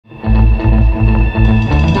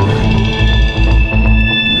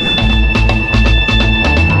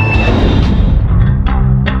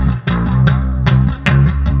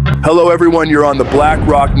Hello everyone, you're on the Black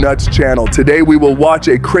Rock Nuts channel. Today we will watch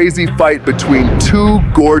a crazy fight between two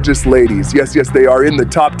gorgeous ladies. Yes, they are in the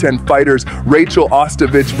top 10 fighters. Rachael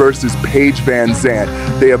Ostovich versus Paige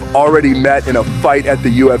VanZant. They have already met in a fight at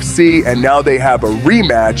the UFC and now they have a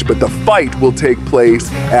rematch, but the fight will take place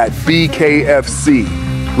at BKFC.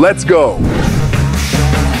 Let's go.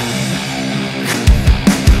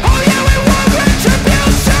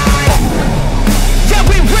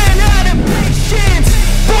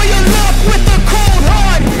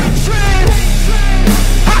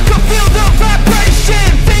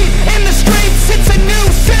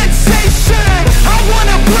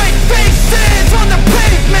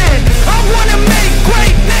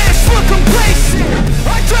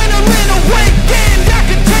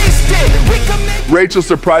 Rachael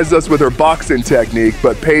surprised us with her boxing technique,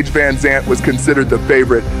 but Paige VanZant was considered the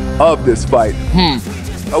favorite of this fight.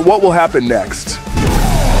 What will happen next?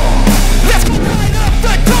 Let's light up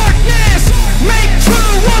the darkness, make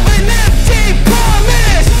true of an empty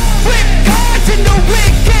promise. Flip cards in the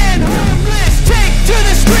weekend, homeless, take to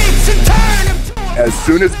the streets and turn them to. As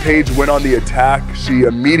soon as Paige went on the attack, she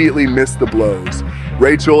immediately missed the blows.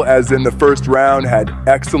 Rachael, as in the first round, had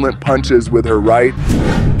excellent punches with her right.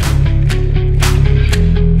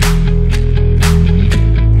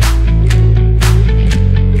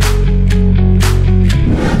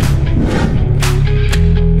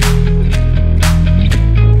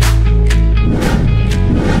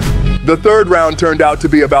 The third round turned out to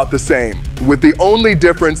be about the same, with the only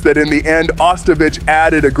difference that in the end, Ostovich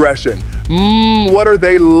added aggression. What are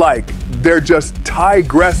they like? They're just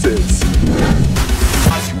tigresses.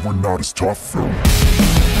 You were not as tough, Phil. Don't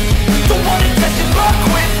wanna test your luck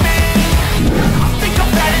with me. I think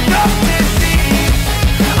I've had enough disease.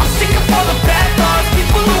 I'm sick of all the bad thoughts,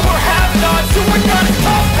 people who were have-nots, who were not as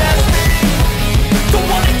tough as me. Don't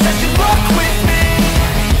wanna test your luck with me.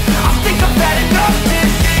 I think I've had enough disease.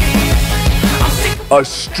 A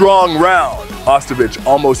strong round. Ostovich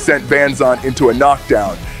almost sent VanZant into a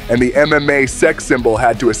knockdown, and the MMA sex symbol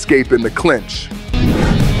had to escape in the clinch.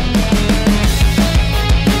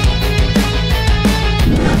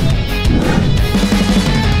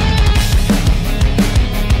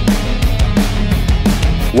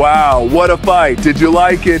 Wow, what a fight. Did you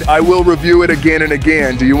like it? I will review it again and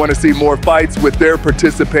again. Do you want to see more fights with their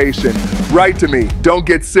participation? Write to me. Don't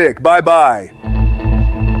get sick. Bye-bye.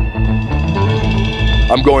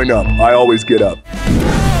 I'm going up. I always get up.